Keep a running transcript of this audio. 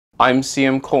I'm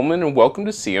CM Coleman and welcome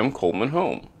to CM Coleman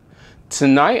Home.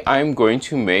 Tonight I'm going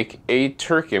to make a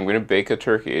turkey. I'm going to bake a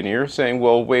turkey. And you're saying,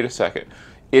 well, wait a second.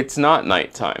 It's not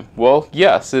nighttime. Well,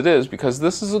 yes, it is, because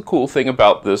this is a cool thing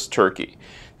about this turkey.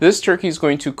 This turkey is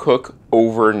going to cook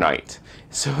overnight.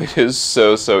 So it is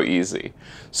so easy.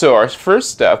 So our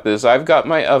first step is I've got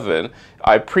my oven.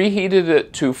 I preheated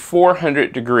it to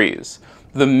 400 degrees.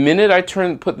 The minute I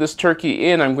put this turkey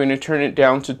in, I'm going to turn it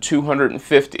down to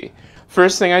 250.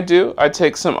 First thing I do, I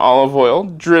take some olive oil,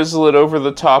 drizzle it over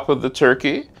the top of the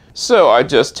turkey. So I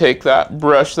just take that,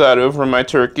 brush that over my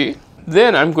turkey.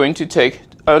 Then I'm going to take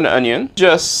an onion,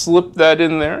 just slip that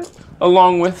in there,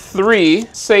 along with 3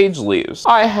 sage leaves.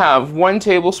 I have 1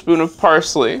 tablespoon of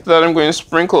parsley that I'm going to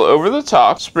sprinkle over the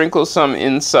top, sprinkle some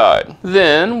inside.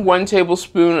 Then 1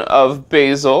 tablespoon of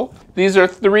basil. These are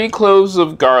 3 cloves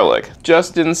of garlic,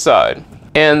 just inside.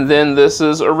 And then this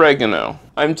is oregano.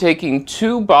 I'm taking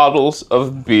 2 bottles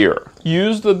of beer.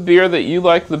 Use the beer that you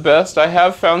like the best. I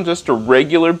have found just a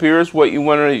regular beer is what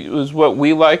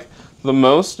we like the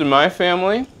most in my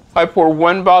family. I pour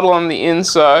 1 bottle on the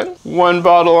inside, 1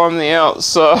 bottle on the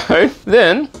outside.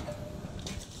 Then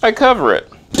I cover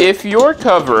it. If your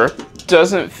cover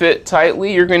doesn't fit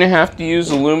tightly, you're going to have to use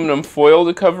aluminum foil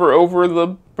to cover over the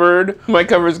bird. My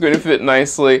cover is going to fit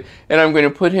nicely, and I'm going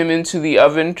to put him into the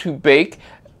oven to bake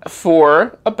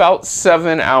for about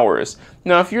 7 hours.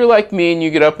 Now, if you're like me and you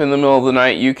get up in the middle of the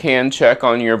night, you can check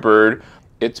on your bird.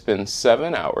 It's been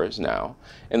 7 hours now,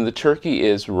 and the turkey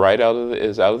is out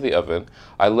of the oven.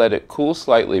 I let it cool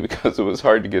slightly because it was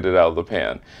hard to get it out of the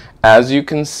pan. As you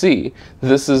can see,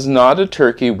 this is not a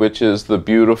turkey which is the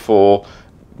beautiful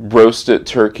roasted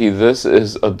turkey. This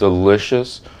is a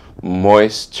delicious,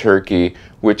 moist turkey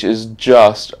which is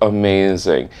just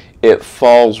amazing. It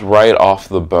falls right off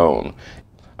the bone.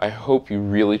 I hope you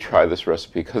really try this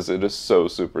recipe because it is so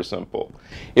super simple.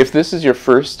 If this is your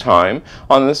first time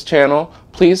on this channel,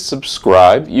 please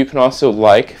subscribe. You can also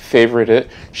like, favorite it,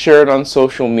 share it on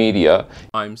social media.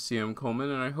 I'm CM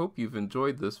Coleman and I hope you've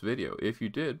enjoyed this video. If you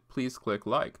did, please click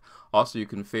like. Also, you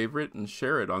can favorite and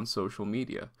share it on social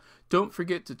media. Don't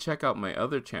forget to check out my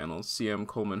other channels, CM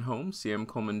Coleman Home, CM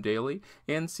Coleman Daily,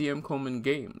 and CM Coleman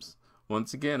Games.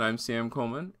 Once again, I'm CM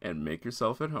Coleman, and make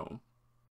yourself at home.